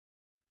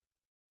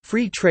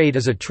Free trade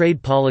is a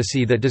trade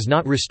policy that does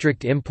not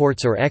restrict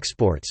imports or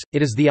exports,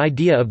 it is the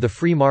idea of the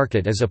free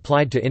market as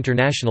applied to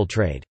international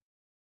trade.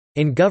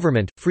 In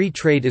government, free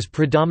trade is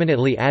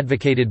predominantly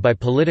advocated by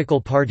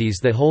political parties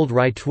that hold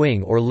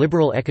right-wing or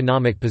liberal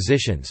economic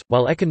positions,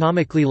 while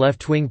economically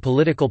left-wing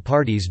political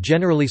parties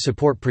generally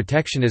support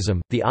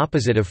protectionism, the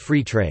opposite of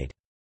free trade.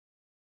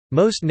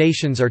 Most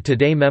nations are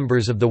today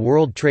members of the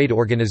World Trade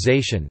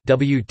Organization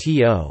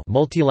 (WTO)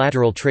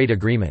 multilateral trade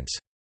agreements.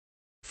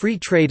 Free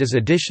trade is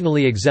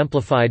additionally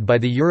exemplified by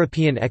the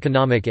European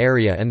Economic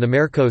Area and the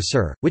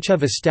Mercosur, which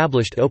have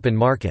established open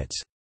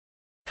markets.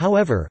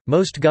 However,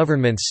 most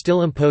governments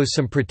still impose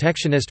some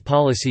protectionist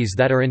policies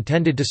that are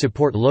intended to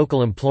support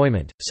local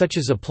employment, such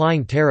as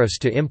applying tariffs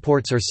to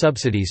imports or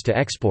subsidies to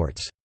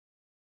exports.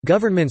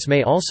 Governments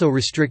may also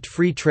restrict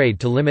free trade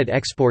to limit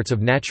exports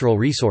of natural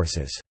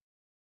resources.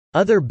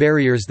 Other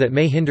barriers that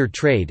may hinder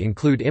trade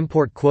include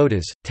import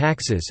quotas,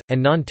 taxes,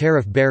 and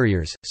non-tariff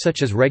barriers,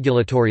 such as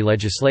regulatory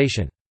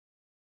legislation.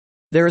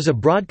 There is a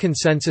broad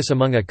consensus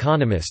among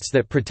economists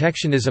that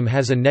protectionism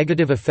has a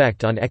negative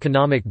effect on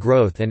economic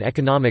growth and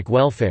economic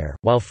welfare,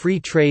 while free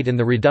trade and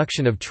the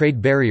reduction of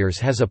trade barriers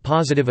has a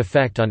positive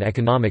effect on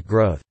economic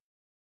growth.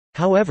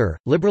 However,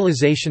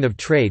 liberalization of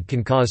trade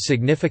can cause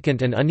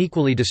significant and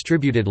unequally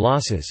distributed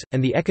losses,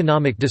 and the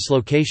economic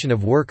dislocation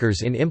of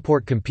workers in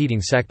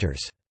import-competing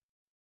sectors.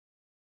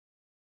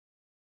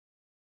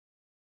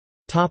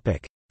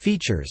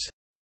 Features.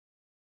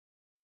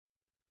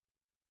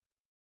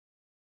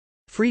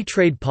 Free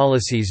trade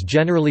policies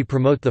generally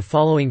promote the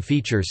following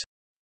features: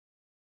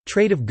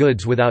 trade of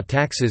goods without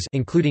taxes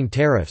including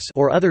tariffs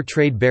or other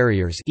trade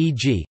barriers,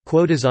 e.g.,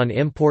 quotas on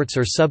imports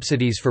or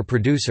subsidies for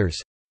producers;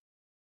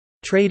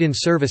 trade in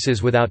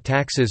services without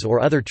taxes or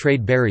other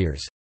trade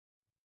barriers;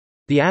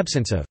 the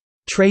absence of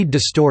trade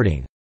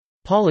distorting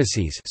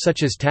policies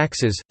such as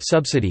taxes,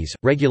 subsidies,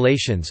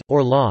 regulations,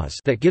 or laws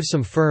that give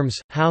some firms,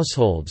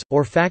 households,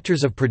 or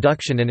factors of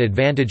production an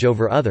advantage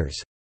over others.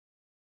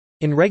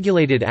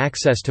 Unregulated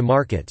access to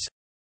markets.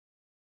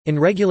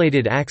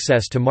 Unregulated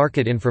access to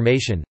market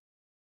information.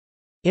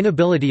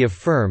 Inability of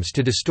firms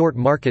to distort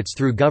markets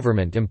through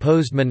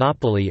government-imposed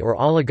monopoly or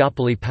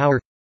oligopoly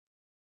power.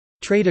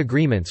 Trade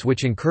agreements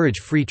which encourage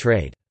free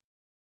trade.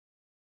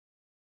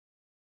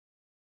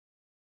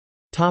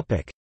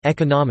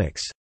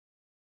 Economics.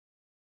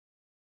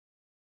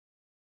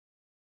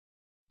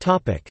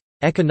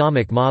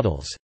 Economic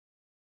models.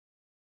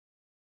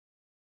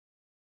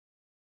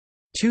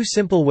 Two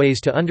simple ways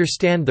to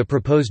understand the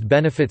proposed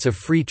benefits of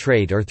free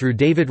trade are through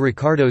David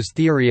Ricardo's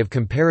theory of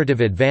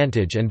comparative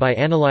advantage and by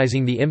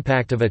analyzing the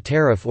impact of a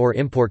tariff or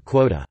import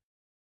quota.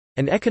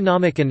 An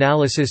economic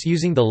analysis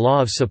using the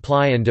law of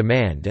supply and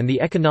demand and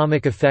the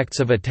economic effects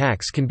of a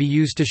tax can be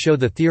used to show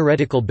the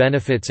theoretical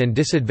benefits and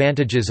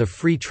disadvantages of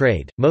free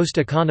trade. Most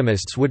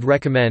economists would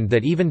recommend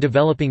that even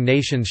developing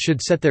nations should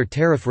set their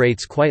tariff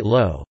rates quite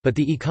low, but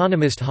the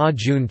economist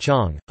Ha-Joon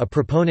Chang, a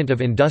proponent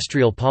of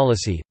industrial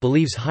policy,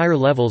 believes higher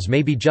levels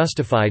may be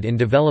justified in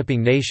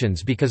developing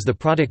nations because the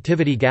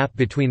productivity gap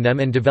between them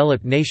and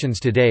developed nations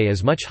today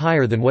is much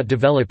higher than what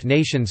developed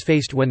nations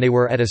faced when they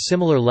were at a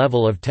similar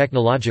level of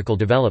technological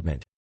development.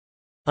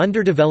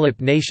 Underdeveloped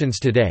nations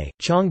today,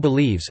 Chang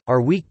believes,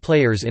 are weak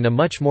players in a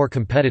much more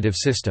competitive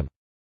system.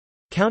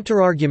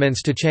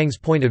 Counterarguments to Chang's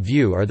point of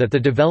view are that the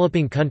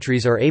developing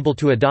countries are able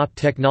to adopt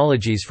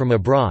technologies from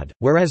abroad,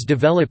 whereas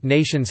developed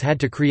nations had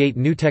to create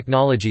new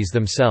technologies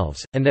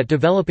themselves, and that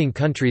developing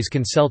countries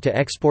can sell to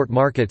export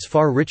markets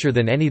far richer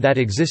than any that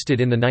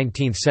existed in the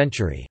 19th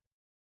century.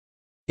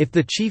 If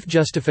the chief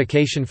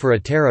justification for a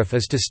tariff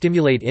is to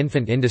stimulate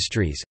infant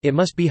industries, it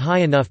must be high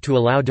enough to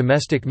allow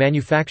domestic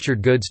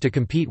manufactured goods to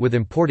compete with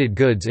imported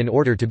goods in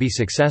order to be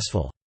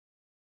successful.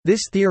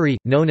 This theory,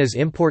 known as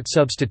import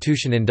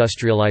substitution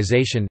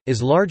industrialization,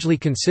 is largely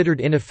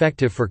considered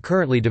ineffective for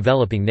currently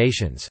developing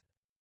nations.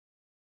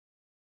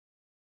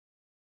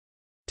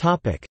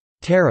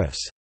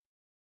 Tariffs.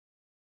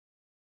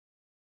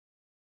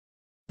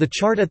 The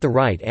chart at the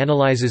right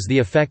analyzes the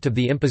effect of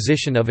the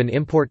imposition of an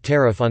import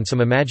tariff on some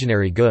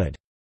imaginary good.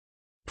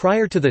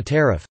 Prior to the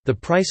tariff, the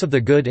price of the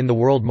good in the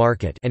world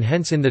market and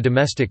hence in the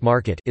domestic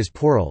market is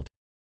pooled.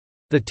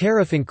 The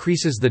tariff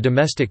increases the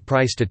domestic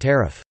price to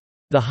tariff.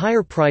 The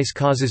higher price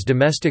causes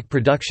domestic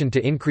production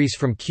to increase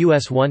from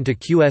QS1 to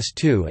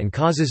QS2 and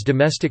causes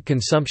domestic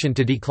consumption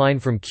to decline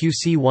from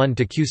QC1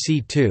 to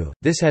QC2.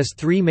 This has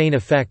three main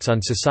effects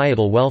on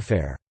societal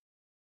welfare.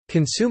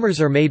 Consumers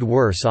are made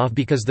worse off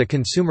because the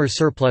consumer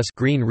surplus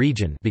green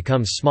region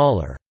becomes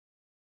smaller.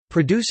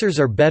 Producers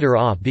are better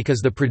off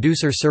because the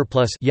producer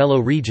surplus yellow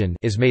region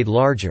is made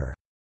larger.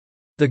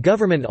 The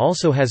government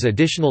also has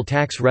additional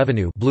tax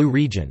revenue blue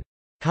region.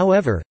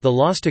 However, the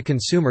loss to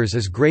consumers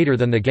is greater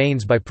than the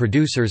gains by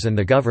producers and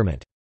the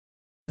government.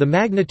 The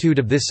magnitude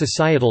of this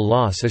societal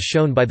loss is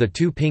shown by the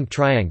two pink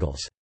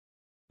triangles.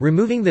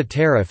 Removing the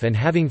tariff and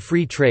having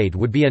free trade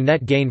would be a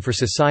net gain for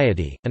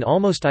society. An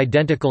almost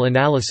identical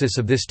analysis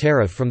of this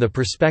tariff from the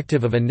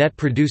perspective of a net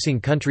producing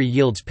country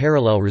yields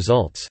parallel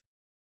results.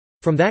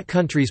 From that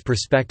country's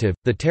perspective,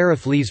 the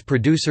tariff leaves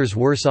producers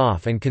worse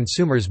off and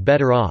consumers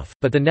better off,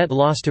 but the net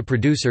loss to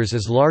producers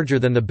is larger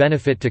than the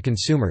benefit to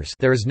consumers.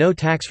 There is no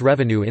tax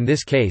revenue in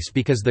this case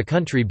because the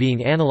country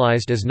being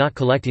analyzed is not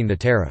collecting the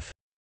tariff.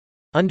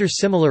 Under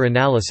similar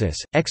analysis,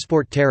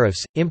 export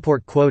tariffs,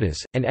 import quotas,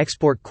 and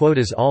export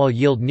quotas all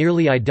yield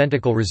nearly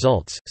identical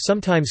results.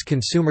 Sometimes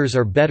consumers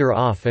are better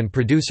off and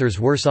producers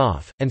worse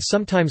off, and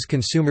sometimes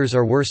consumers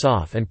are worse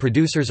off and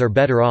producers are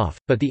better off,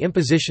 but the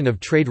imposition of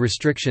trade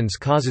restrictions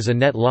causes a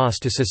net loss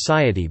to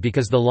society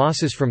because the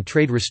losses from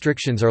trade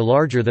restrictions are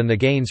larger than the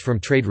gains from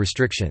trade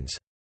restrictions.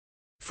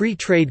 Free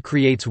trade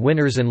creates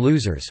winners and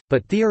losers,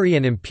 but theory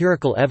and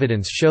empirical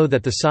evidence show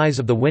that the size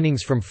of the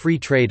winnings from free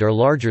trade are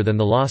larger than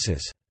the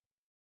losses.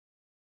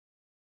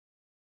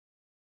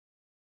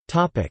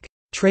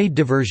 Trade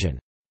diversion.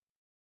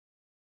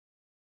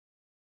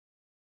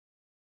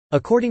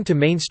 According to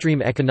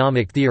mainstream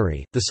economic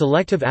theory, the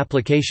selective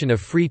application of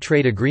free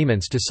trade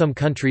agreements to some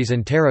countries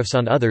and tariffs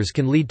on others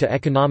can lead to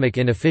economic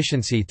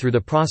inefficiency through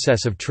the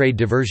process of trade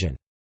diversion.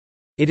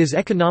 It is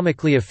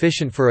economically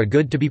efficient for a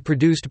good to be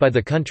produced by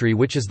the country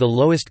which is the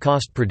lowest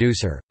cost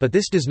producer, but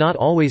this does not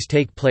always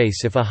take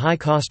place if a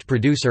high-cost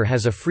producer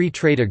has a free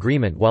trade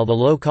agreement while the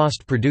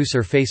low-cost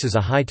producer faces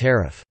a high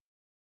tariff.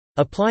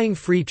 Applying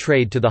free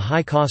trade to the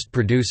high-cost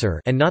producer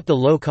and not the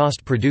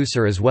low-cost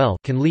producer as well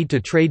can lead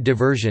to trade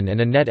diversion and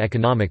a net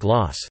economic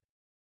loss.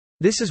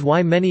 This is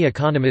why many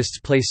economists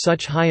place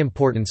such high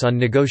importance on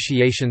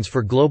negotiations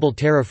for global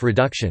tariff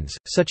reductions,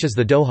 such as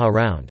the Doha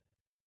Round.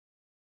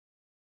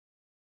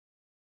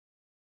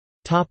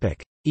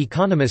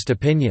 Economist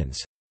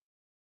opinions.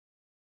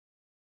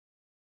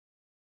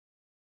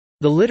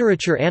 The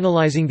literature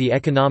analyzing the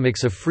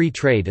economics of free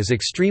trade is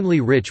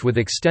extremely rich with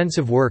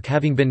extensive work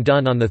having been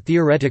done on the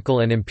theoretical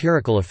and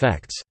empirical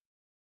effects.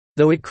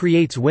 Though it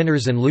creates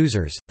winners and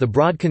losers, the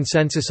broad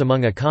consensus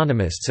among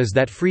economists is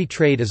that free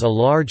trade is a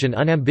large and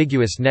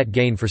unambiguous net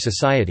gain for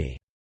society.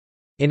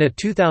 In a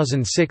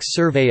 2006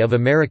 survey of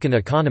American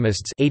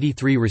economists,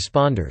 83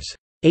 responders,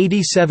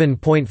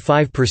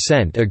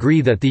 87.5%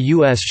 agree that the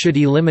U.S. should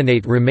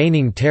eliminate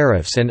remaining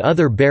tariffs and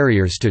other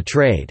barriers to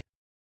trade,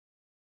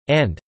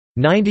 and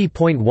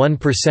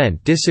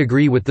 90.1%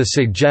 disagree with the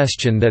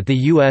suggestion that the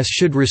U.S.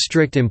 should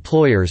restrict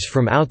employers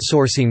from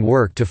outsourcing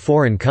work to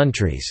foreign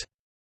countries.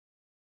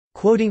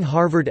 Quoting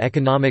Harvard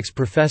economics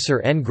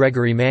professor N.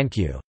 Gregory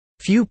Mankiw,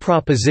 "Few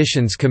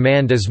propositions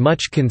command as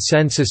much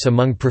consensus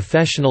among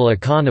professional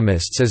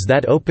economists as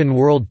that open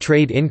world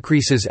trade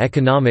increases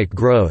economic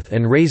growth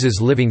and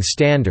raises living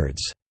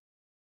standards."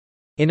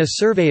 In a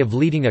survey of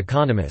leading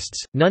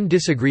economists, none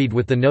disagreed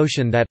with the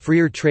notion that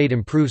freer trade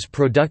improves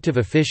productive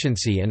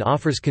efficiency and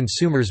offers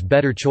consumers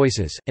better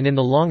choices, and in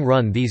the long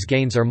run these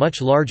gains are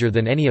much larger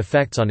than any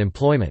effects on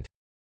employment.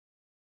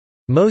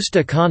 Most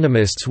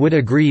economists would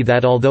agree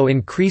that although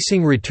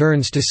increasing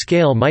returns to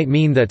scale might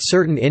mean that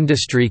certain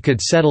industry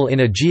could settle in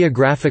a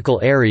geographical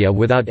area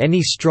without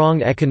any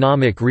strong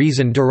economic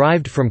reason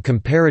derived from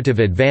comparative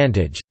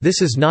advantage,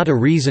 this is not a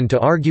reason to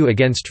argue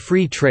against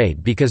free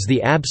trade because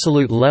the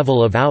absolute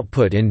level of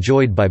output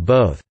enjoyed by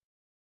both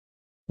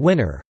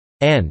winner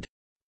and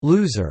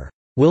loser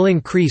will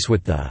increase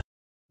with the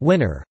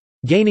winner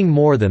gaining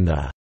more than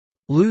the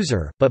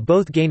loser, but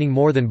both gaining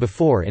more than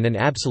before in an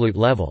absolute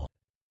level.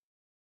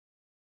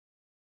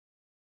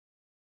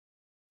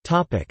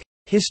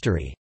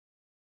 History.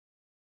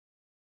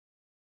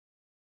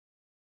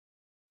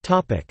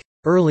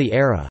 Early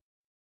era.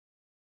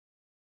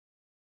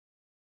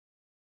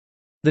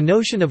 The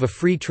notion of a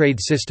free trade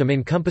system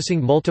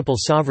encompassing multiple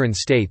sovereign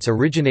states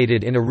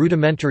originated in a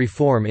rudimentary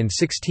form in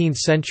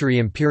 16th-century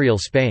imperial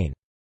Spain.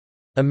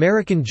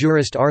 American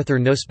jurist Arthur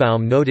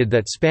Nussbaum noted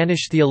that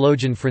Spanish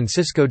theologian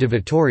Francisco de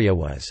Vitoria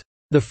was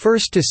the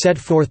first to set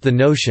forth the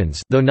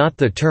notions, though not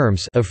the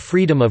terms, of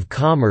freedom of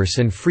commerce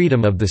and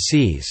freedom of the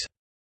seas.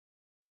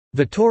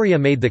 Vitoria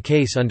made the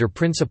case under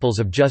principles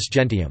of jus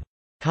gentium.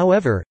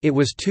 However, it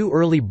was two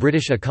early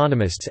British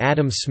economists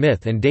Adam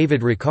Smith and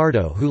David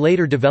Ricardo who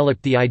later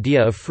developed the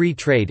idea of free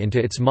trade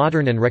into its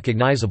modern and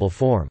recognizable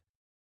form.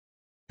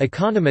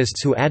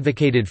 Economists who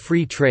advocated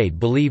free trade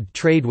believed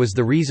trade was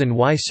the reason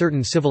why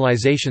certain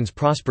civilizations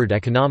prospered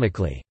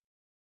economically.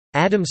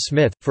 Adam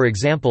Smith, for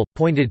example,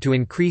 pointed to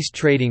increased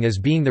trading as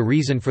being the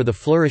reason for the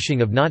flourishing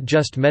of not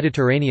just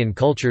Mediterranean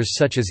cultures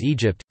such as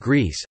Egypt,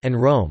 Greece,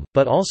 and Rome,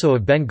 but also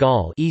of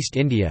Bengal, East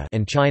India,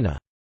 and China.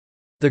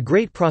 The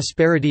great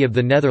prosperity of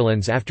the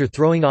Netherlands after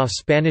throwing off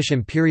Spanish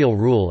imperial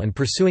rule and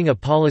pursuing a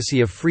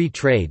policy of free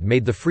trade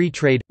made the free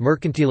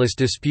trade-mercantilist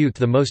dispute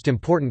the most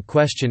important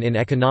question in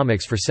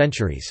economics for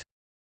centuries.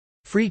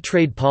 Free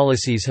trade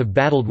policies have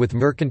battled with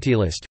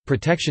mercantilist,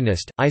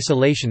 protectionist,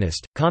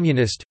 isolationist,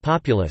 communist,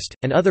 populist,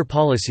 and other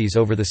policies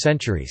over the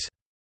centuries.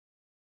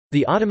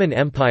 The Ottoman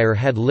Empire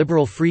had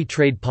liberal free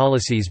trade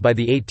policies by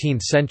the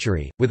 18th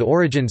century, with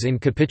origins in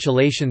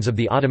capitulations of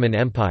the Ottoman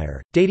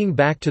Empire, dating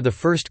back to the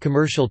first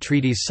commercial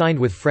treaties signed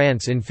with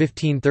France in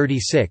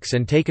 1536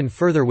 and taken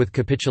further with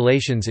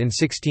capitulations in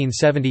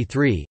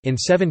 1673, in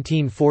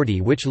 1740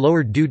 which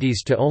lowered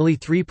duties to only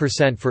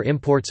 3% for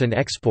imports and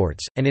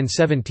exports, and in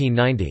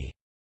 1790.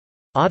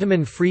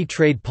 Ottoman free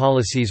trade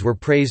policies were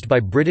praised by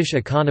British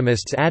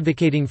economists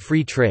advocating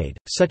free trade,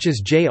 such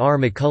as J. R.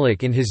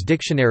 McCulloch in his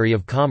Dictionary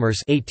of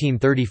Commerce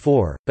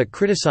 1834, but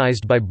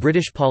criticised by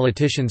British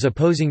politicians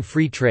opposing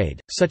free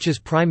trade, such as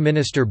Prime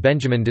Minister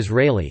Benjamin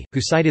Disraeli, who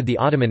cited the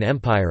Ottoman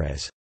Empire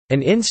as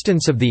an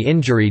instance of the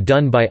injury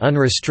done by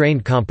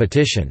unrestrained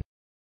competition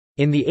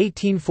in the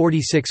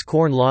 1846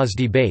 Corn Laws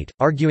debate,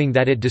 arguing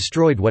that it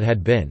destroyed what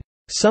had been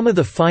some of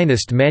the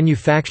finest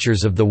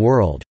manufactures of the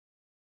world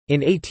in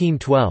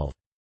 1812.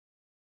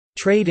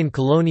 Trade in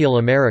colonial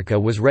America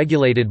was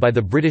regulated by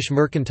the British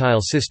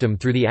mercantile system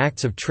through the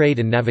Acts of Trade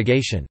and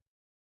Navigation.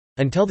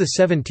 Until the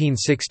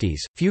 1760s,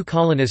 few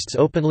colonists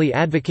openly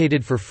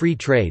advocated for free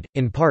trade,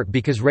 in part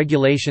because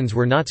regulations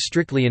were not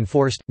strictly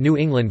enforced. New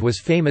England was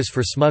famous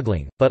for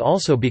smuggling, but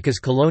also because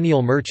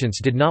colonial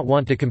merchants did not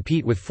want to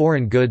compete with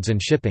foreign goods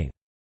and shipping.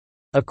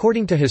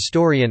 According to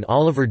historian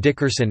Oliver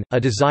Dickerson, a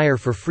desire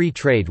for free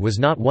trade was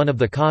not one of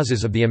the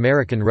causes of the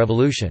American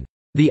Revolution.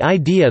 The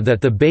idea that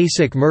the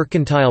basic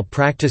mercantile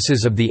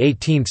practices of the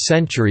 18th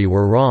century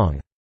were wrong,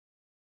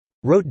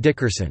 wrote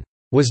Dickerson,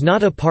 was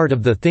not a part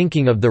of the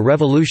thinking of the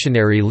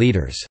revolutionary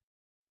leaders.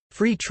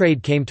 Free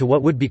trade came to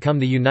what would become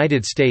the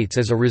United States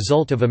as a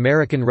result of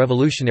American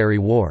Revolutionary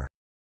War.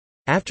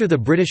 After the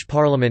British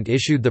Parliament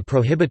issued the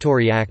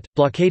Prohibitory Act,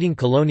 blockading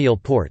colonial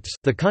ports,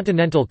 the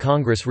Continental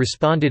Congress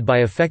responded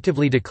by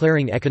effectively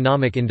declaring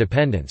economic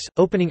independence,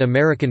 opening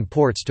American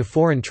ports to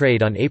foreign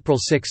trade on April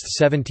 6,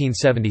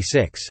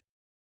 1776.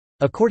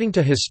 According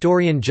to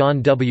historian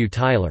John W.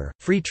 Tyler,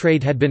 free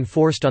trade had been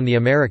forced on the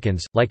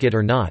Americans, like it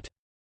or not.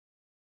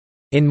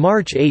 In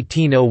March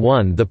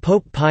 1801 the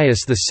Pope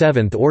Pius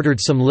VII ordered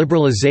some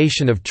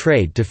liberalization of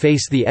trade to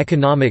face the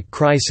economic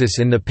crisis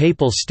in the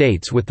Papal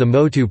States with the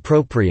motu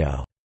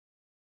proprio.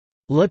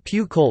 Le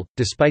plus colt.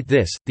 Despite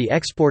this, the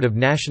export of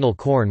national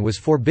corn was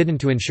forbidden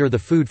to ensure the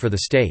food for the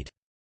state.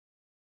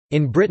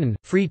 In Britain,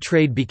 free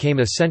trade became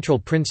a central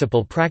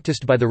principle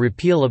practiced by the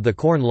repeal of the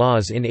Corn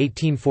Laws in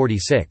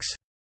 1846.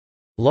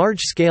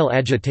 Large-scale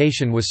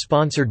agitation was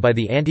sponsored by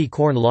the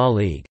Anti-Corn Law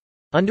League.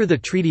 Under the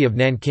Treaty of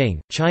Nanking,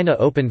 China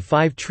opened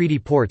 5 treaty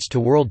ports to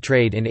world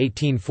trade in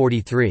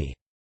 1843.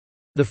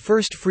 The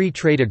first free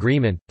trade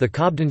agreement, the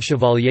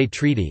Cobden-Chevalier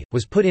Treaty,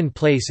 was put in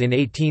place in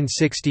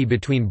 1860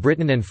 between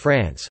Britain and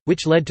France,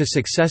 which led to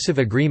successive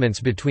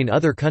agreements between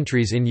other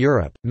countries in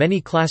Europe.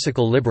 Many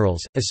classical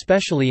liberals,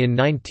 especially in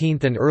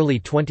 19th and early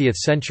 20th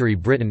century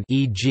Britain,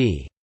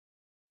 e.g.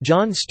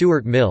 John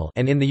Stuart Mill,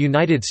 and in the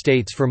United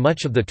States for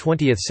much of the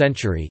 20th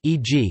century,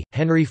 e.g.,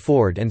 Henry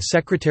Ford and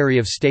Secretary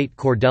of State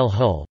Cordell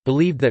Hull,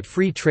 believed that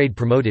free trade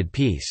promoted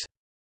peace.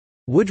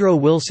 Woodrow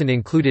Wilson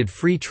included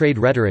free trade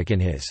rhetoric in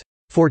his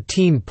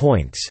 14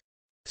 Points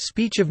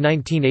speech of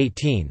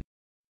 1918.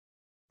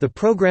 The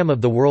program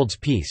of the world's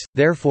peace,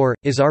 therefore,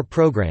 is our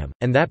program,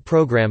 and that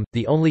program,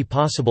 the only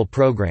possible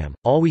program,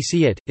 all we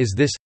see it, is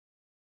this.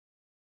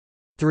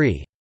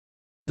 3.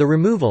 The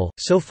removal,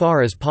 so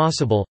far as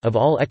possible, of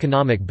all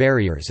economic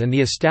barriers and the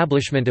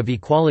establishment of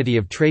equality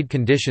of trade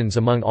conditions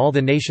among all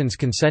the nations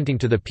consenting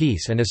to the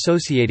peace and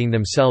associating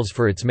themselves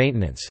for its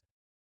maintenance.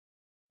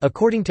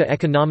 According to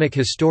economic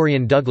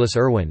historian Douglas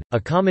Irwin, a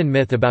common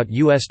myth about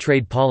U.S.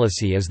 trade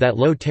policy is that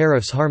low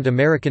tariffs harmed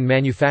American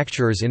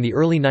manufacturers in the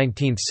early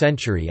 19th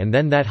century and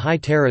then that high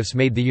tariffs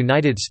made the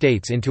United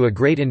States into a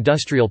great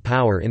industrial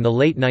power in the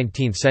late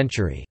 19th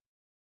century.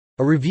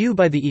 A review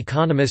by The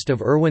Economist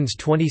of Irwin's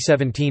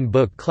 2017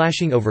 book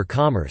Clashing Over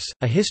Commerce,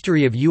 A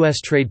History of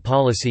U.S. Trade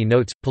Policy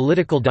notes,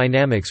 political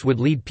dynamics would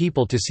lead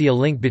people to see a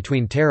link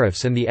between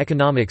tariffs and the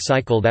economic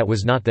cycle that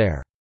was not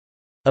there.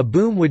 A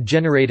boom would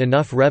generate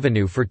enough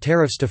revenue for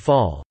tariffs to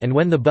fall, and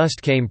when the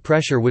bust came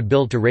pressure would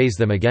build to raise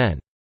them again.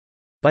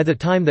 By the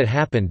time that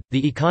happened,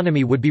 the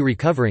economy would be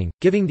recovering,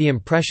 giving the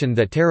impression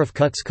that tariff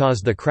cuts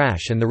caused the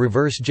crash and the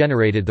reverse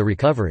generated the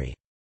recovery.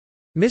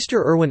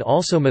 Mr. Irwin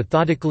also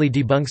methodically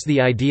debunks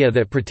the idea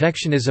that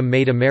protectionism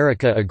made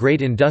America a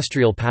great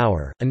industrial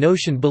power, a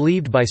notion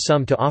believed by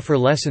some to offer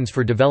lessons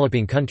for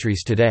developing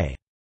countries today.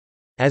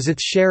 As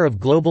its share of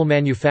global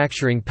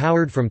manufacturing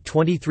powered from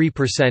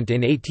 23%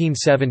 in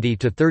 1870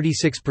 to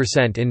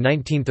 36% in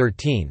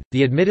 1913,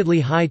 the admittedly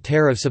high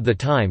tariffs of the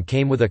time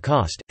came with a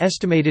cost,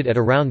 estimated at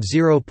around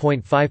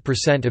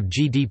 0.5% of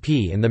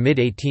GDP in the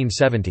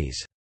mid-1870s.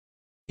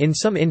 In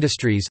some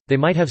industries, they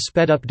might have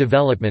sped up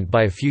development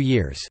by a few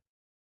years.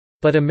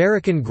 But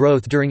American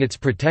growth during its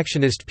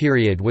protectionist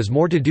period was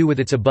more to do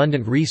with its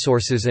abundant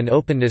resources and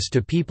openness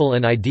to people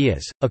and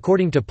ideas.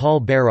 According to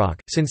Paul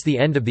Barrock, since the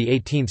end of the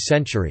 18th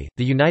century,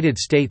 the United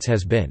States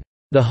has been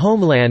the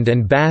homeland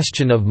and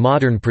bastion of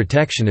modern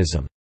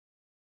protectionism.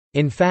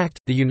 In fact,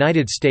 the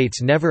United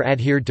States never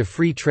adhered to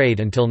free trade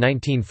until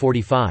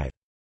 1945.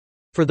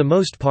 For the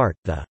most part,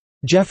 the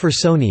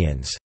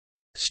Jeffersonians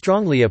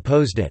strongly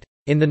opposed it.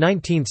 In the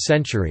 19th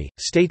century,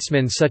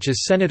 statesmen such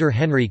as Senator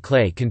Henry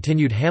Clay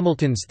continued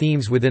Hamilton's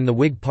themes within the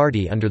Whig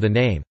Party under the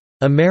name,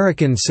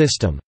 "'American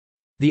System'".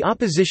 The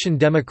opposition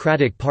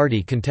Democratic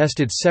Party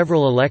contested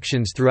several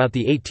elections throughout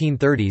the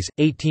 1830s,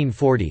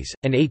 1840s,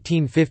 and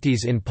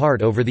 1850s in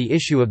part over the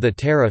issue of the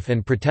tariff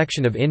and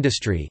protection of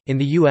industry. In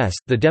the U.S.,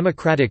 the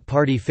Democratic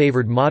Party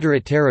favored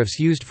moderate tariffs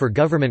used for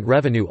government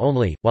revenue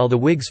only, while the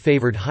Whigs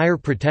favored higher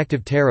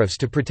protective tariffs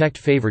to protect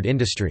favored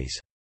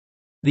industries.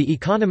 The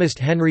economist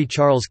Henry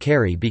Charles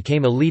Carey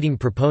became a leading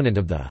proponent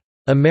of the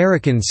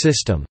 "'American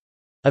System'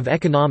 of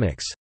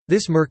economics.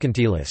 This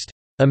mercantilist,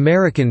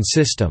 "'American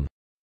System'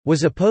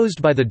 was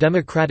opposed by the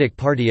Democratic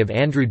Party of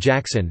Andrew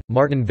Jackson,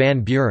 Martin Van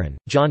Buren,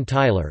 John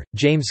Tyler,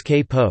 James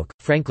K. Polk,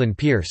 Franklin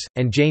Pierce,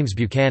 and James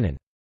Buchanan.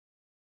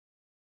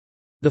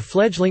 The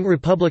fledgling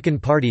Republican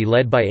Party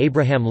led by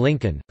Abraham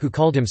Lincoln, who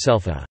called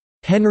himself a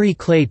 "'Henry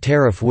Clay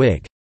Tariff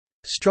Whig'",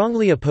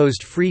 strongly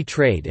opposed free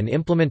trade and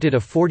implemented a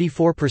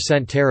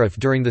 44% tariff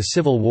during the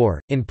Civil War,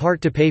 in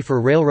part to pay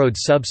for railroad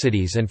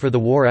subsidies and for the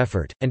war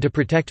effort, and to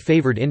protect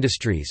favored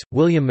industries.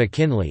 William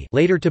McKinley,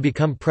 later to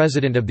become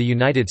President of the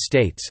United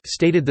States,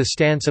 stated the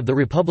stance of the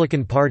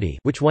Republican Party,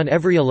 which won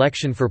every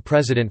election for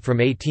president from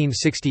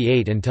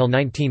 1868 until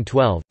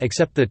 1912,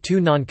 except the two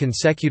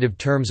non-consecutive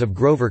terms of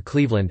Grover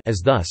Cleveland,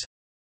 as thus: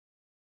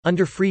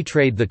 "Under free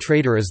trade the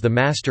trader is the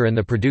master and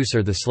the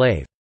producer the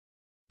slave.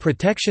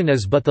 Protection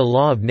is but the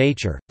law of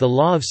nature, the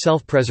law of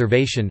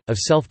self-preservation, of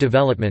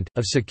self-development,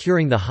 of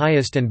securing the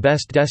highest and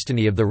best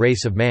destiny of the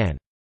race of man.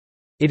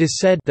 It is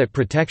said that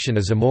protection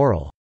is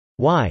immoral.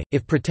 Why,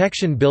 if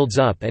protection builds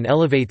up and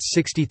elevates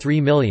 63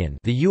 million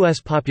the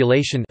U.S.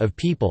 population of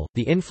people,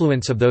 the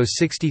influence of those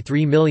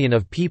 63 million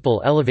of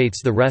people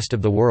elevates the rest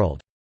of the world.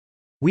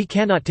 We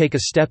cannot take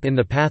a step in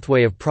the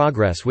pathway of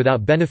progress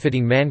without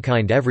benefiting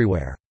mankind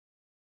everywhere.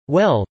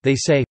 Well, they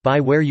say, buy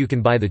where you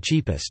can buy the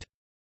cheapest.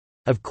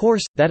 Of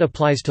course, that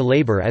applies to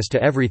labor as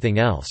to everything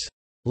else.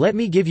 Let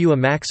me give you a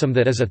maxim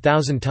that is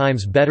 1,000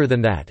 times better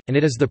than that, and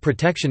it is the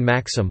protection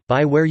maxim: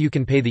 buy where you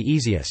can pay the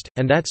easiest,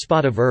 and that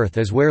spot of earth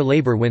is where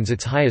labor wins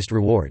its highest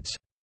rewards."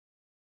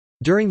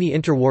 During the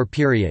interwar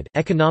period,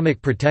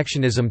 economic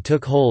protectionism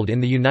took hold in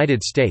the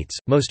United States,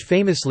 most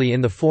famously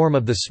in the form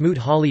of the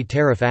Smoot-Hawley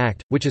Tariff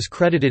Act, which is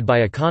credited by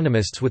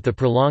economists with the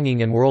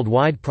prolonging and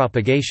worldwide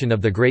propagation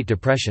of the Great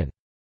Depression.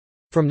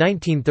 From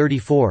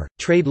 1934,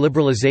 trade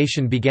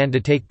liberalization began to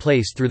take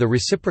place through the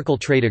Reciprocal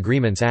Trade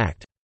Agreements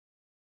Act.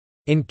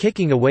 In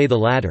Kicking Away the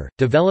Ladder,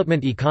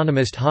 development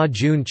economist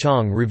Ha-Joon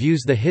Chang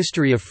reviews the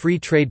history of free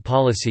trade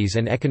policies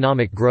and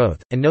economic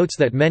growth, and notes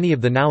that many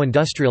of the now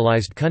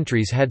industrialized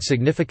countries had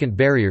significant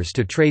barriers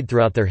to trade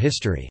throughout their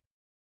history.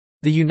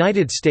 The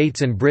United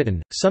States and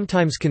Britain,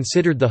 sometimes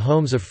considered the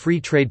homes of free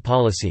trade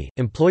policy,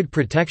 employed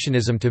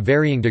protectionism to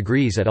varying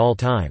degrees at all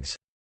times.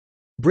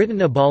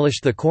 Britain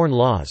abolished the Corn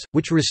Laws,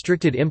 which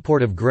restricted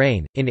import of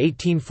grain, in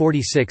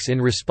 1846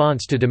 in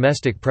response to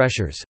domestic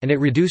pressures, and it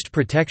reduced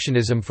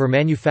protectionism for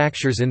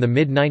manufacturers in the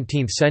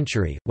mid-19th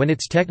century, when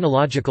its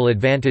technological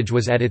advantage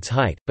was at its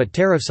height, but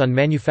tariffs on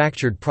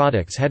manufactured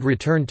products had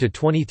returned to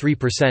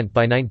 23%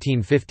 by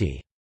 1950.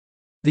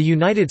 The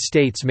United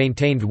States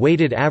maintained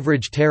weighted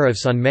average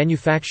tariffs on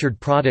manufactured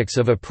products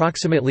of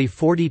approximately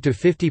 40 to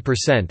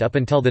 50% up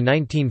until the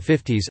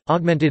 1950s,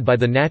 augmented by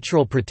the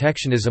natural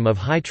protectionism of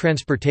high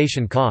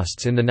transportation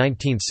costs in the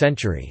 19th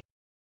century.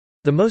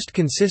 The most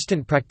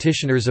consistent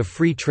practitioners of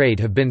free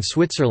trade have been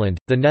Switzerland,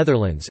 the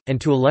Netherlands,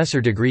 and to a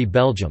lesser degree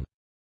Belgium.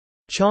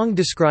 Chang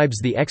describes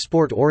the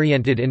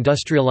export-oriented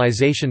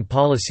industrialization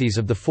policies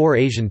of the four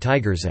Asian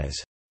tigers as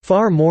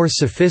far more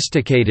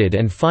sophisticated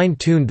and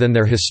fine-tuned than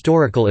their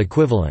historical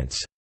equivalents.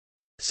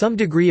 Some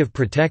degree of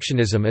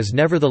protectionism is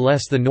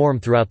nevertheless the norm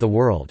throughout the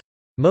world.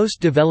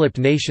 Most developed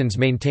nations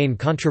maintain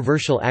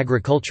controversial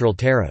agricultural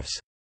tariffs.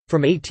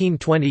 From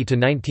 1820 to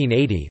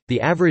 1980,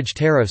 the average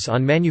tariffs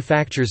on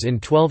manufactures in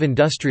 12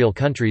 industrial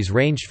countries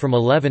ranged from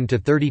 11 to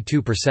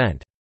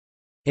 32%.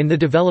 In the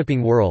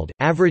developing world,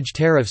 average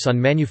tariffs on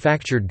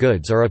manufactured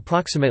goods are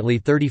approximately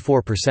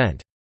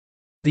 34%.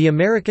 The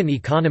American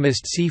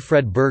economist C.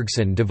 Fred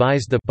Bergson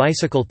devised the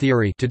bicycle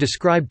theory to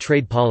describe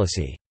trade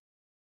policy.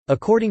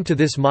 According to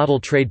this model,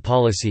 trade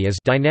policy is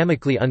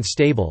dynamically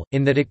unstable,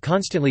 in that it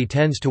constantly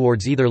tends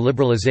towards either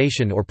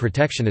liberalization or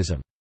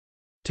protectionism.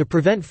 To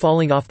prevent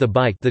falling off the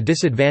bike the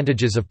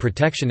disadvantages of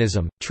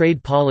protectionism,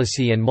 trade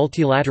policy and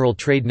multilateral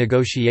trade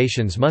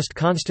negotiations must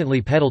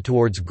constantly pedal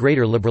towards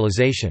greater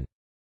liberalization.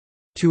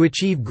 To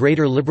achieve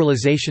greater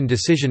liberalization,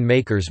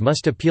 decision-makers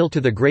must appeal to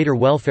the greater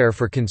welfare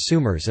for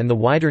consumers and the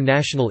wider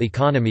national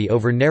economy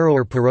over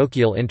narrower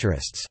parochial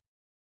interests.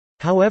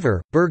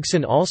 However,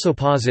 Bergson also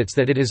posits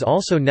that it is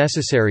also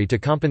necessary to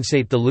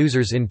compensate the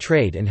losers in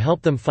trade and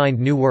help them find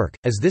new work,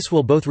 as this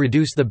will both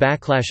reduce the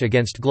backlash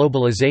against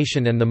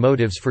globalization and the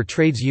motives for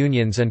trades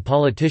unions and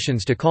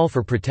politicians to call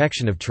for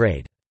protection of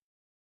trade.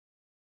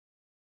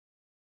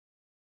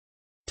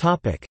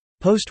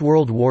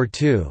 Post-World War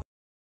II.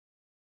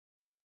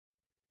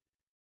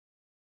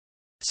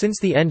 Since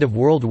the end of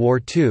World War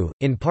II,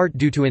 in part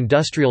due to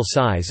industrial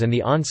size and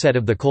the onset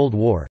of the Cold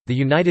War, the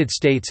United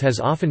States has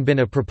often been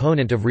a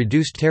proponent of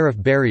reduced tariff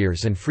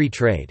barriers and free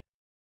trade.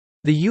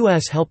 The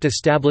U.S. helped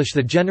establish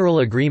the General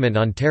Agreement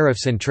on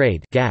Tariffs and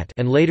Trade (GATT)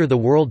 and later the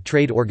World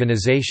Trade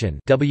Organization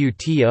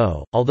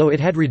 (WTO), although it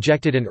had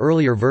rejected an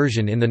earlier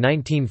version in the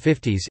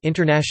 1950s,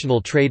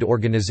 International Trade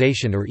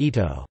Organization or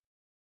ITO.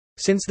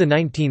 Since the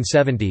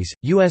 1970s,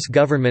 U.S.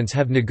 governments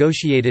have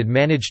negotiated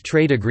managed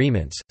trade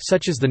agreements,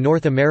 such as the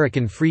North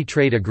American Free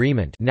Trade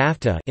Agreement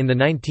 (NAFTA) in the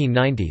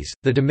 1990s,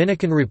 the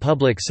Dominican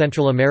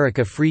Republic-Central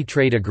America Free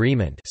Trade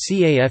Agreement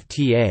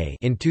 (CAFTA)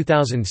 in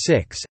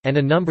 2006, and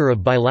a number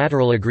of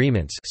bilateral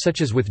agreements,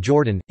 such as with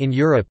Jordan. In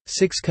Europe,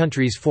 6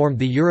 countries formed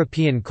the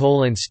European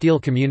Coal and Steel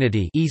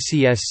Community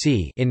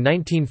 (ECSC) in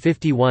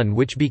 1951,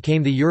 which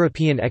became the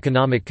European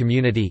Economic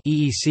Community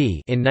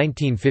 (EEC) in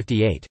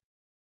 1958.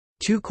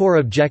 2 core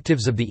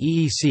objectives of the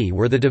EEC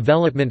were the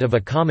development of a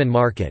common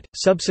market,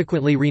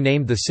 subsequently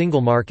renamed the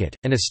Single Market,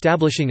 and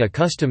establishing a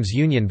customs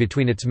union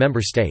between its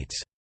member states.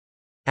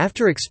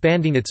 After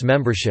expanding its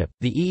membership,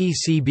 the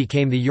EEC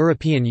became the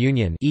European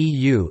Union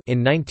 (EU)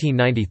 in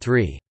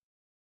 1993.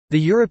 The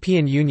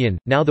European Union,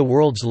 now the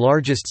world's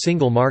largest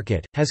single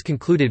market, has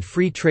concluded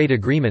free trade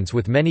agreements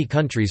with many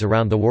countries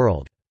around the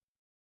world.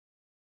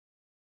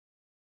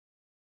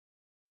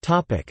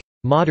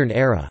 Modern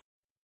era.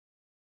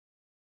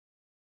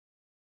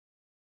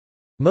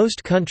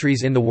 Most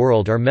countries in the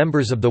world are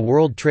members of the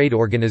World Trade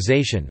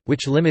Organization,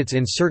 which limits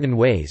in certain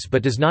ways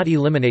but does not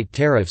eliminate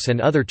tariffs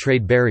and other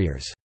trade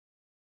barriers.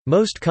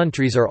 Most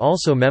countries are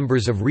also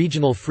members of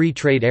regional free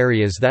trade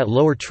areas that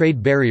lower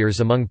trade barriers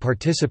among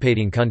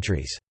participating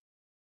countries.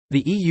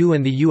 The EU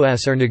and the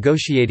US are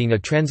negotiating a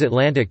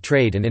transatlantic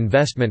trade and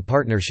investment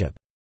partnership.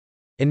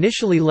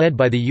 Initially led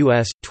by the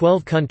U.S.,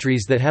 12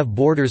 countries that have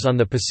borders on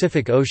the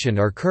Pacific Ocean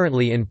are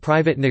currently in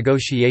private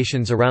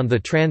negotiations around the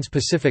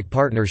Trans-Pacific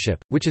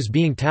Partnership, which is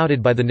being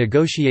touted by the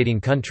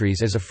negotiating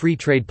countries as a free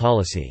trade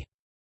policy.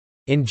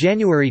 In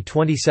January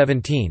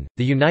 2017,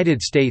 the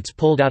United States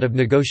pulled out of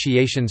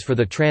negotiations for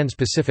the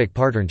Trans-Pacific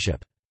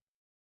Partnership.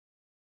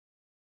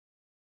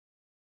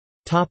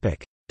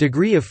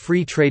 Degree of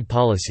free trade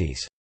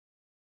policies.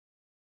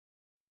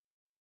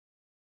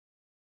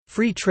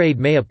 Free trade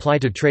may apply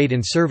to trade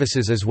in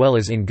services as well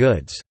as in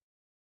goods.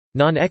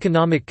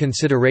 Non-economic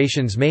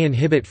considerations may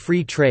inhibit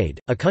free trade.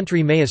 A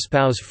country may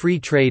espouse free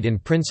trade in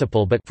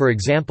principle but, for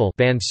example,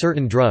 ban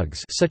certain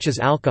drugs such as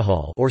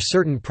alcohol or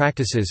certain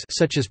practices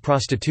such as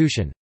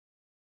prostitution,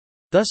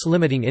 thus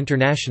limiting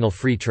international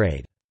free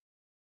trade.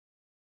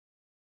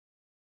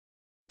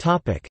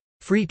 Topic: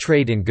 Free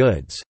trade in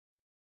goods.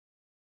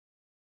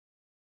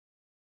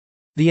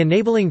 The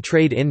Enabling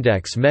Trade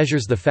Index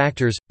measures the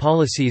factors,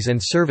 policies and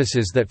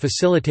services that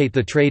facilitate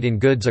the trade in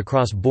goods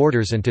across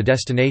borders and to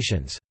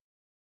destinations.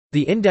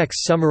 The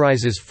index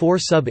summarizes 4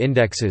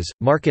 sub-indexes: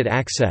 market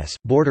access,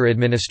 border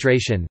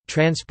administration,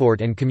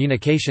 transport and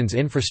communications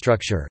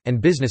infrastructure,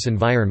 and business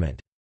environment.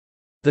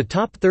 The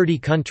top 30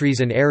 countries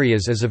and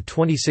areas as of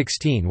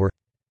 2016 were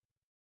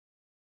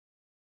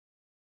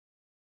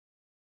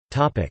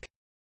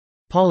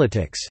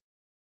Politics.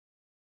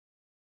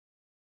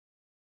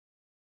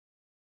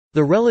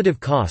 The relative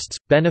costs,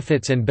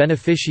 benefits and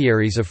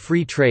beneficiaries of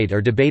free trade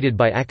are debated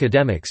by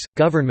academics,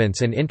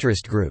 governments and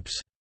interest groups.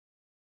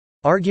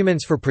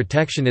 Arguments for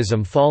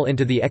protectionism fall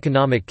into the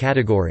economic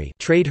category,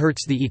 trade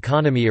hurts the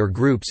economy or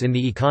groups in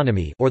the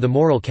economy, or the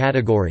moral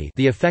category,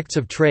 the effects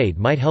of trade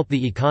might help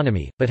the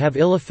economy, but have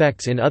ill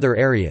effects in other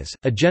areas.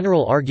 A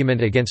general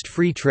argument against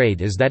free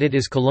trade is that it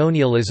is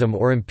colonialism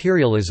or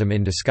imperialism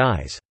in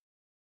disguise.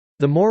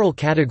 The moral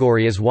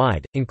category is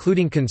wide,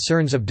 including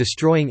concerns of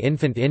destroying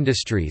infant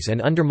industries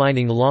and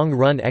undermining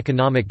long-run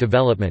economic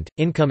development,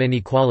 income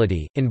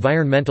inequality,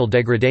 environmental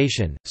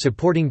degradation,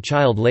 supporting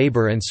child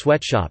labor and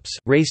sweatshops,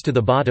 race to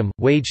the bottom,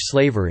 wage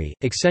slavery,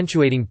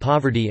 accentuating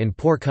poverty in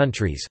poor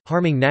countries,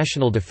 harming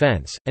national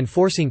defense, and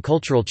forcing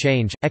cultural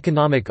change.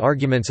 Economic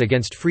arguments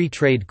against free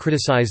trade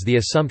criticize the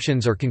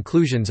assumptions or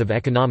conclusions of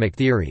economic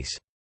theories.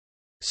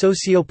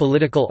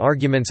 Socio-political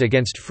arguments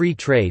against free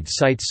trade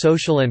cite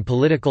social and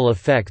political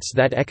effects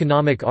that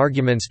economic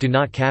arguments do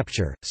not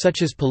capture,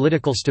 such as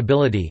political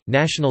stability,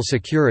 national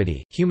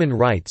security, human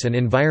rights, and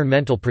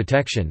environmental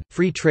protection.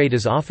 Free trade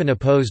is often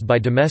opposed by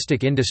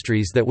domestic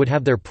industries that would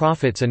have their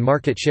profits and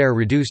market share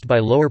reduced by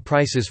lower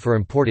prices for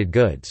imported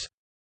goods.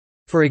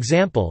 For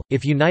example,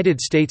 if United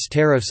States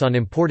tariffs on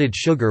imported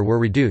sugar were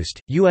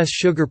reduced, U.S.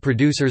 sugar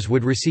producers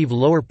would receive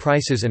lower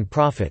prices and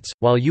profits,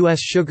 while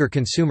U.S. sugar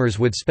consumers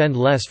would spend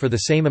less for the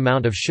same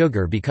amount of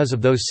sugar because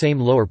of those same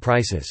lower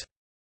prices.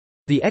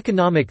 The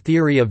economic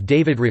theory of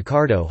David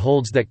Ricardo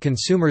holds that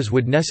consumers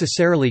would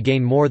necessarily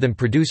gain more than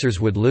producers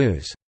would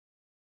lose.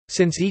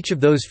 Since each of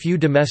those few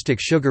domestic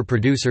sugar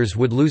producers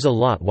would lose a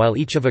lot while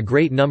each of a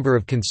great number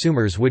of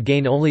consumers would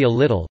gain only a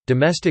little,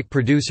 domestic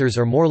producers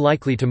are more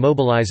likely to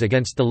mobilize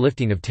against the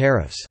lifting of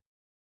tariffs.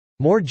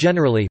 More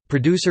generally,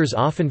 producers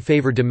often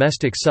favor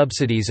domestic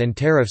subsidies and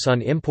tariffs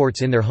on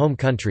imports in their home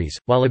countries,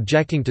 while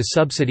objecting to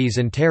subsidies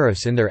and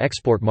tariffs in their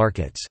export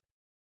markets.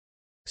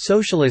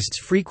 Socialists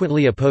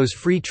frequently oppose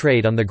free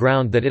trade on the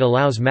ground that it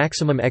allows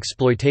maximum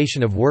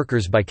exploitation of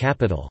workers by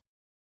capital.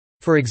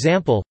 For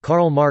example,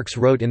 Karl Marx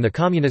wrote in the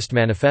Communist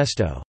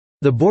Manifesto,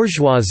 "The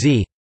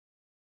bourgeoisie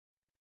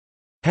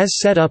has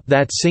set up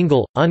that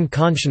single,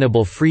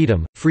 unconscionable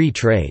freedom, free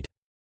trade.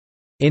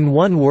 In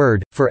one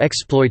word, for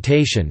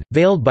exploitation,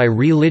 veiled by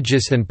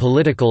religious and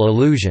political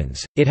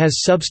illusions, it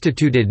has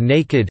substituted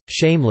naked,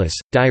 shameless,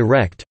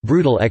 direct,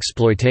 brutal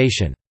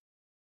exploitation."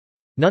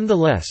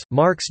 Nonetheless,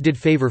 Marx did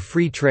favor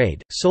free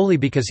trade, solely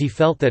because he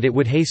felt that it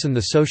would hasten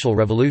the social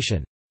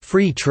revolution.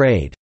 Free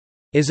trade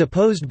is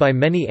opposed by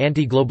many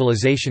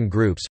anti-globalization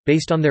groups,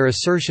 based on their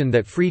assertion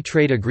that free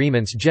trade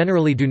agreements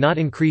generally do not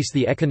increase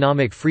the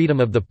economic freedom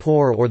of the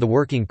poor or the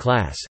working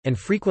class, and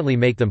frequently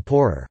make them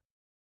poorer.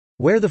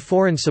 Where the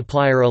foreign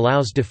supplier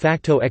allows de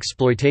facto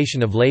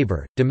exploitation of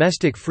labor,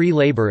 domestic free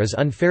labor is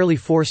unfairly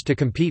forced to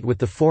compete with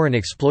the foreign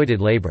exploited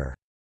labor.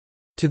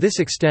 To this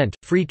extent,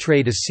 free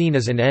trade is seen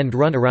as an end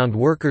run around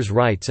workers'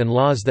 rights and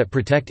laws that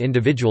protect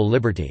individual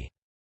liberty.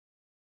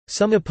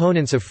 Some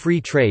opponents of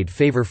free trade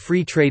favor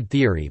free trade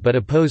theory but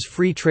oppose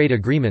free trade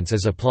agreements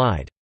as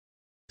applied.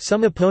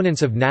 Some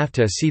opponents of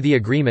NAFTA see the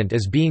agreement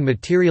as being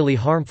materially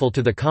harmful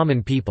to the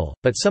common people,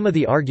 but some of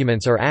the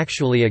arguments are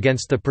actually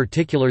against the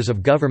particulars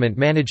of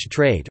government-managed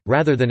trade,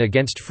 rather than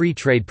against free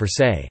trade per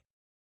se.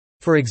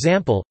 For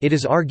example, it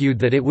is argued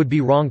that it would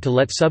be wrong to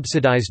let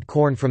subsidized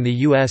corn from the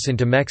U.S.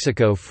 into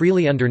Mexico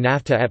freely under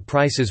NAFTA at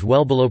prices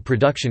well below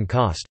production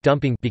cost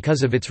dumping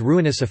because of its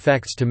ruinous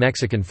effects to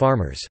Mexican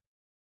farmers.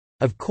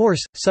 Of course,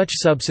 such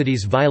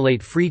subsidies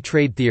violate free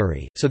trade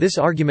theory, so this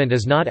argument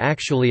is not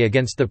actually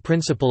against the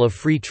principle of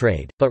free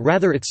trade, but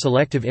rather its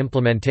selective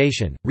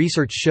implementation.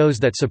 Research shows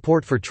that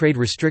support for trade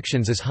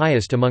restrictions is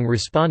highest among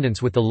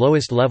respondents with the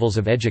lowest levels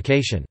of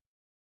education.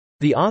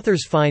 The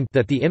authors find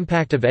that the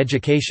impact of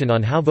education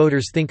on how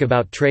voters think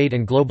about trade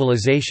and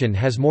globalization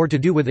has more to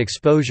do with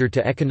exposure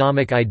to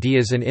economic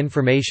ideas and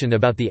information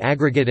about the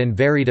aggregate and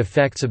varied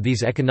effects of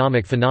these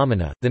economic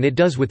phenomena, than it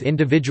does with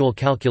individual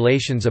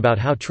calculations about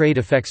how trade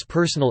affects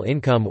personal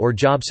income or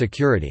job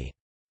security.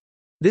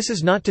 This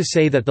is not to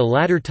say that the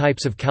latter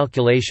types of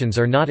calculations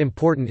are not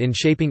important in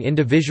shaping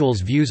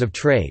individuals' views of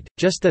trade,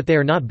 just that they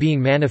are not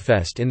being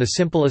manifest in the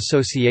simple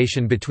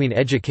association between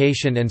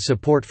education and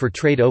support for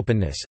trade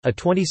openness. A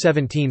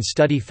 2017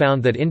 study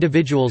found that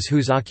individuals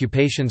whose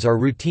occupations are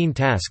routine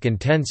task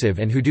intensive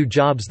and who do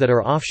jobs that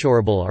are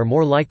offshoreable are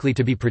more likely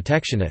to be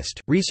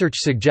protectionist. Research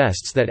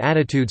suggests that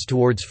attitudes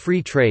towards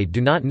free trade do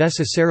not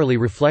necessarily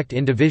reflect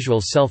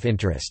individuals'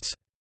 self-interests.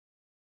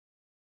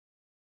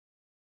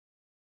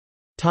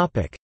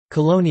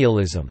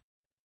 Colonialism.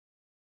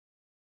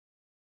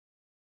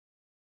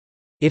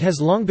 It has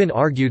long been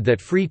argued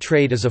that free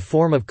trade is a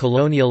form of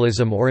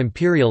colonialism or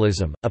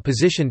imperialism, a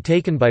position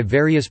taken by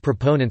various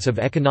proponents of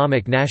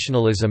economic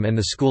nationalism and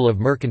the school of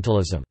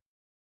mercantilism.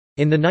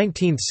 In the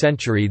 19th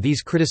century,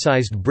 these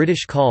criticized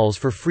British calls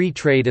for free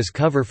trade as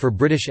cover for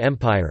British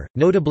Empire,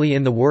 notably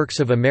in the works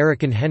of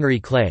American Henry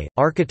Clay,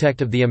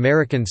 architect of the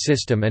American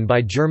system, and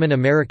by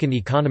German-American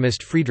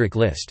economist Friedrich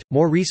List.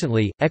 More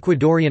recently,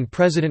 Ecuadorian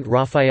President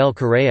Rafael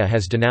Correa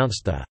has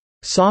denounced the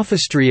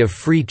sophistry of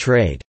free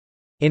trade.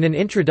 In an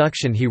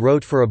introduction he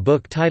wrote for a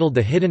book titled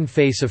The Hidden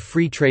Face of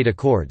Free Trade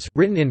Accords,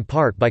 written in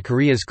part by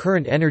Korea's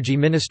current energy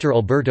minister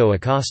Alberto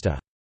Acosta.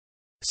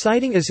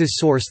 Citing as his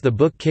source the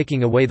book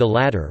Kicking Away the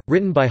Ladder,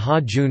 written by Ha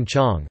Jun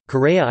Chong,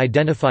 Correa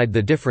identified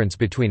the difference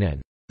between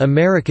an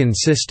American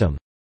system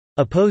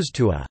opposed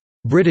to a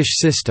British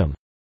system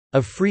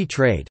of free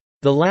trade.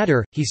 The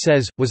latter, he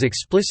says, was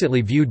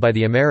explicitly viewed by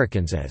the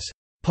Americans as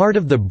part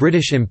of the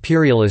British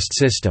imperialist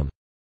system.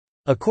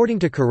 According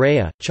to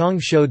Correa, Chong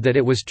showed that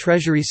it was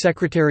Treasury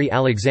Secretary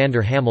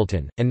Alexander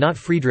Hamilton, and not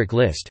Friedrich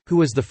List, who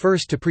was the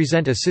first to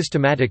present a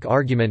systematic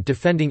argument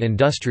defending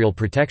industrial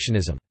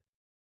protectionism.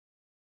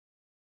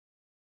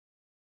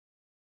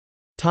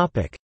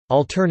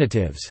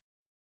 Alternatives.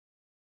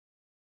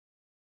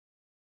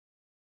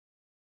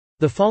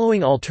 The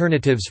following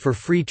alternatives for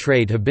free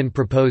trade have been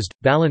proposed: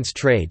 balanced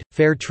trade,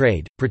 fair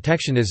trade,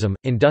 protectionism,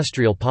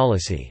 industrial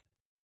policy.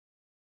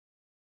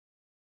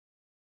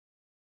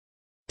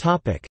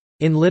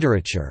 In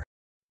literature.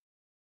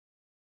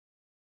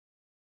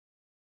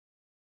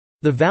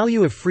 The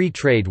value of free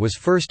trade was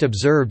first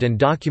observed and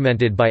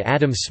documented by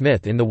Adam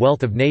Smith in The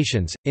Wealth of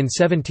Nations, in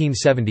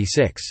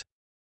 1776.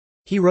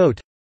 He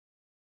wrote,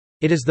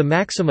 "It is the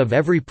maxim of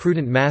every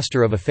prudent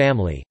master of a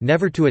family,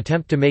 never to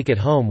attempt to make at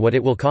home what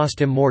it will cost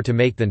him more to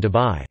make than to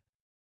buy.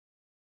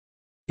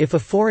 If a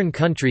foreign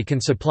country can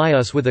supply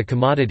us with a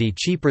commodity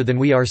cheaper than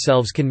we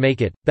ourselves can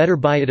make it, better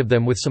buy it of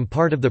them with some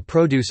part of the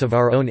produce of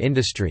our own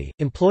industry,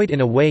 employed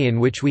in a way in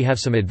which we have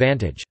some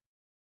advantage."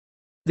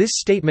 This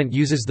statement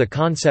uses the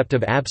concept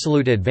of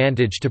absolute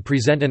advantage to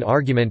present an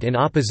argument in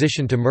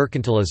opposition to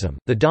mercantilism,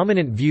 the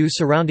dominant view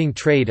surrounding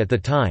trade at the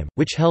time,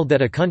 which held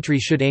that a country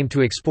should aim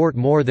to export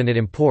more than it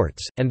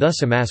imports, and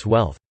thus amass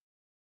wealth.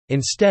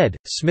 Instead,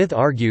 Smith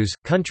argues,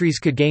 countries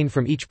could gain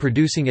from each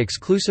producing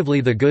exclusively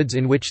the goods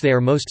in which they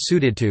are most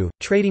suited to,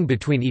 trading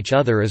between each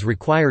other as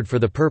required for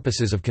the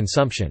purposes of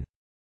consumption.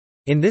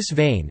 In this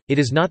vein, it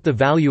is not the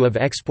value of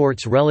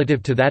exports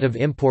relative to that of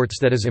imports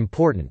that is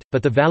important,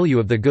 but the value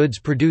of the goods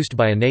produced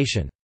by a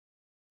nation.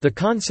 The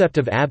concept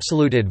of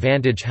absolute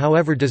advantage,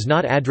 however, does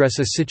not address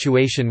a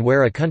situation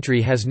where a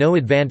country has no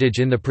advantage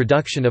in the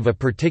production of a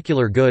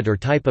particular good or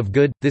type of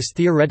good. This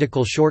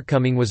theoretical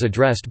shortcoming was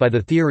addressed by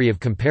the theory of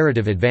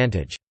comparative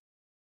advantage.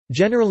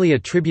 Generally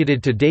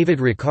attributed to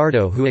David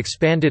Ricardo, who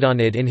expanded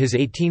on it in his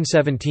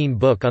 1817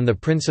 book on the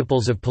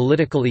principles of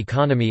political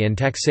economy and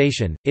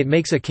taxation, it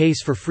makes a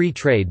case for free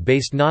trade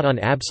based not on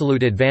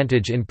absolute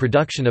advantage in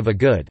production of a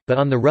good, but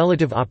on the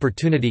relative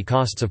opportunity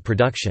costs of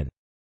production.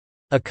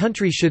 A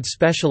country should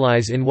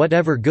specialize in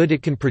whatever good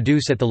it can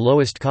produce at the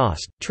lowest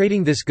cost,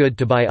 trading this good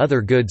to buy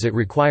other goods it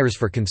requires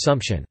for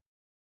consumption.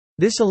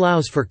 This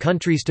allows for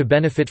countries to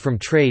benefit from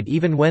trade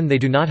even when they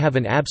do not have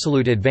an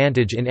absolute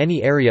advantage in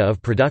any area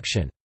of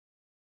production.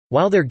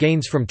 While their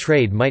gains from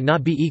trade might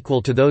not be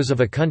equal to those of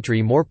a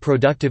country more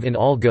productive in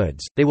all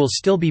goods, they will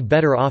still be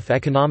better off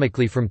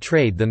economically from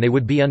trade than they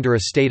would be under a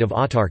state of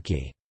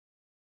autarky.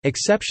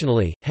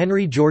 Exceptionally,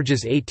 Henry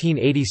George's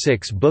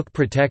 1886 book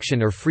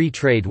Protection or Free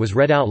Trade was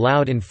read out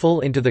loud in full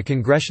into the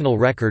congressional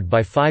record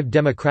by 5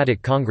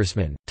 Democratic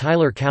congressmen.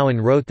 Tyler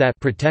Cowen wrote that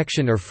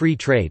Protection or Free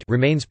Trade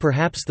remains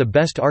perhaps the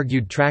best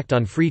argued tract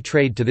on free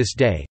trade to this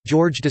day.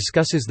 George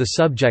discusses the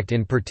subject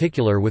in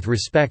particular with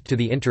respect to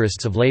the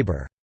interests of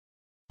labor.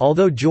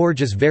 Although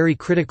George is very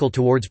critical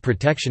towards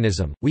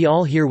protectionism, we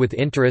all hear with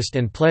interest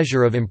and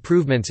pleasure of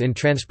improvements in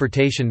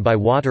transportation by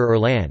water or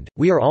land.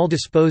 We are all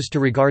disposed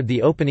to regard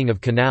the opening of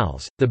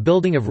canals, the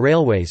building of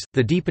railways,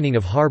 the deepening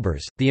of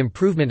harbors, the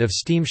improvement of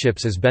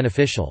steamships as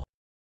beneficial.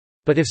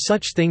 But if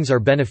such things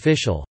are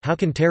beneficial, how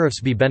can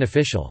tariffs be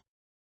beneficial?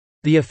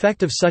 The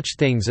effect of such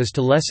things is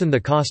to lessen the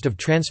cost of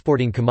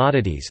transporting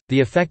commodities, the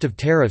effect of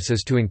tariffs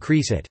is to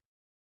increase it.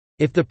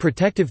 If the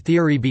protective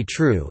theory be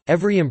true,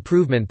 every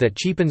improvement that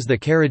cheapens the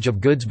carriage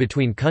of goods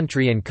between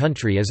country and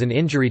country is an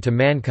injury to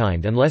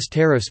mankind unless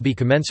tariffs be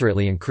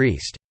commensurately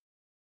increased.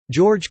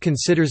 George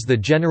considers the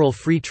general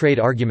free trade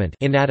argument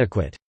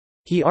inadequate.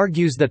 He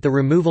argues that the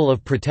removal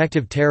of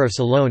protective tariffs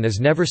alone is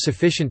never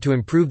sufficient to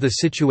improve the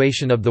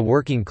situation of the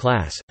working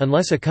class,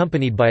 unless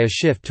accompanied by a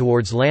shift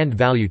towards land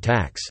value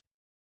tax.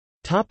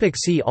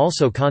 See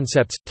also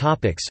Concepts.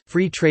 Topics: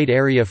 Free trade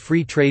area,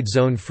 Free trade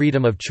zone,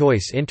 freedom of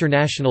choice,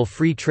 international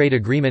free trade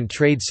agreement,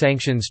 trade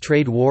sanctions,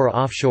 trade war,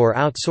 offshore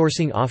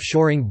outsourcing,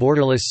 offshoring,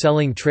 borderless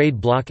selling,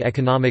 trade bloc,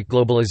 economic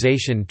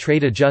globalization,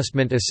 trade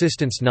adjustment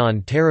assistance,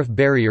 non-tariff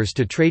barriers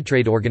to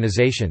trade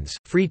organizations,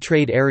 Free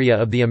trade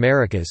area of the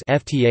Americas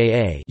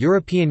 (FTAA),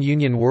 European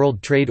Union,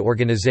 World Trade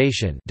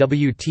Organization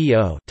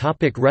 (WTO).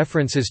 Topic: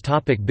 References.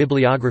 Topic: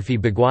 Bibliography.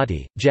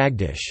 Bhagwati,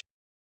 Jagdish.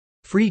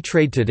 Free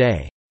Trade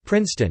Today.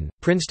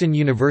 Princeton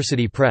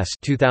University Press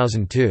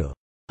 2002.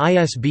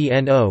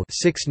 ISBN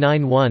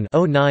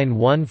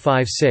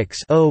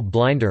 0-691-09156-0.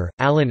 Blinder,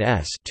 Alan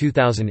S.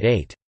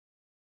 2008.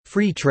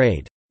 Free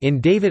Trade. In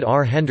David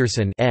R.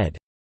 Henderson ed.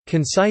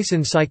 Concise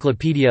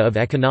Encyclopedia of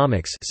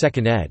Economics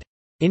 2nd ed.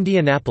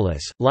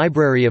 Indianapolis,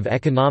 Library of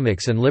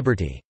Economics and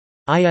Liberty.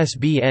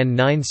 ISBN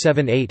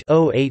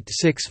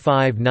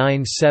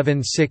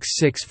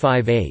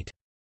 978-0865976658.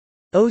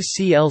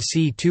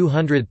 OCLC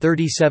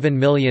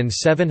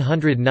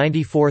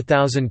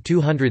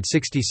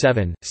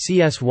 237794267,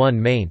 CS1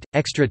 maint,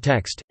 extra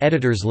text,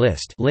 editors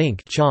list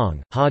link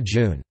Chong, Ha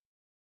Jun.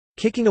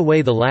 Kicking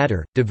Away the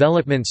Ladder,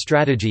 Development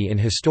Strategy in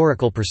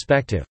Historical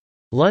Perspective.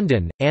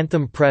 London,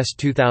 Anthem Press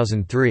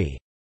 2003.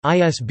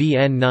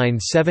 ISBN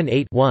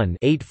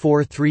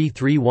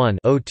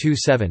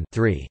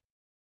 978-1-84331-027-3.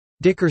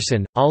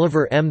 Dickerson,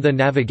 Oliver M. The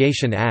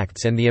Navigation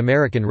Acts and the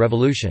American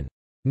Revolution.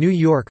 New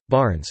York,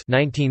 Barnes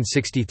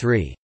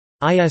 1963.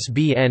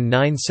 ISBN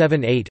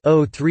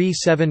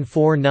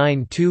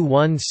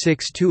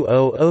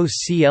 978-0374921620.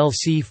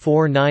 OCLC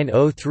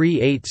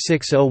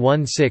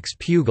 4903860016.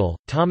 Pugel,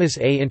 Thomas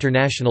A.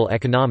 International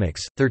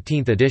Economics,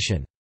 13th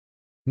edition.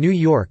 New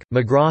York,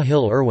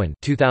 McGraw-Hill Irwin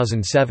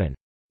 2007.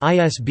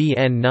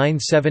 ISBN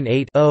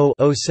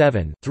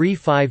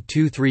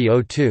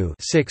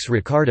 978-0-07-352302-6.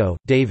 Ricardo,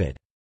 David.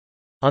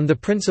 On the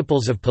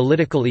Principles of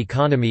Political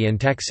Economy and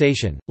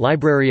Taxation,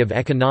 Library of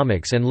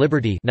Economics and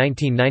Liberty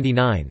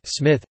 1999.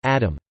 Smith,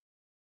 Adam.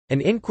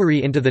 An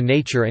Inquiry into the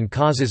Nature and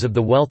Causes of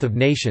the Wealth of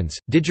Nations,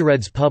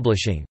 Digireds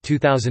Publishing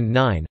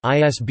 2009,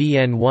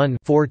 ISBN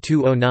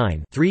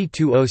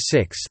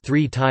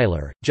 1-4209-3206-3.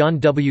 Tyler, John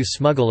W.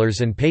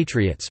 Smugglers and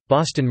Patriots,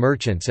 Boston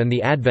Merchants and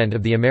the Advent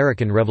of the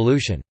American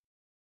Revolution.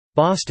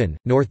 Boston,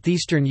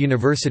 Northeastern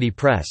University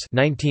Press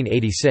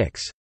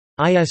 1986.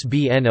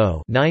 ISBN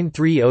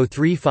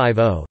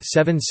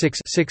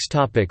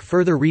 0-930350-76-6.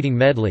 Further reading.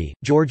 Medley,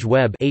 George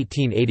Webb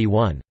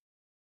 1881.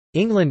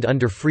 England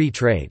under Free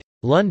Trade.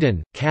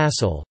 London,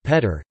 Castle,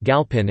 Petter,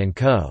 Galpin &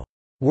 Co.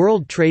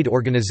 World Trade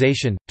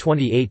Organization,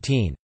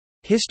 2018.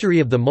 History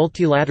of the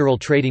Multilateral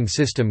Trading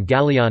System.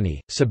 Galliani,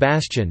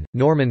 Sebastian,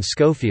 Norman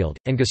Schofield,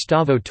 and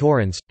Gustavo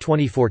Torrens,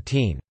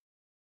 2014.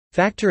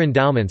 Factor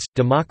Endowments,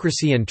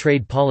 Democracy and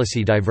Trade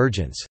Policy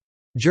Divergence.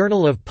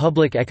 Journal of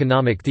Public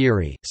Economic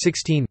Theory,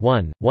 16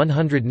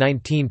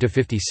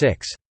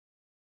 119–56.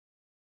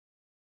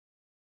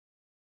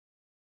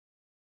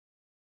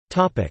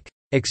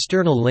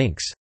 External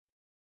links.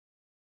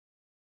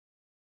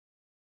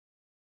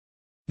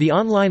 The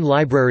Online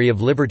Library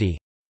of Liberty.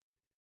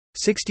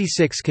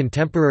 66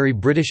 Contemporary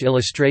British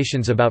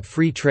Illustrations about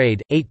Free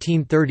Trade,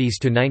 1830s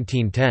to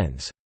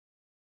 1910s.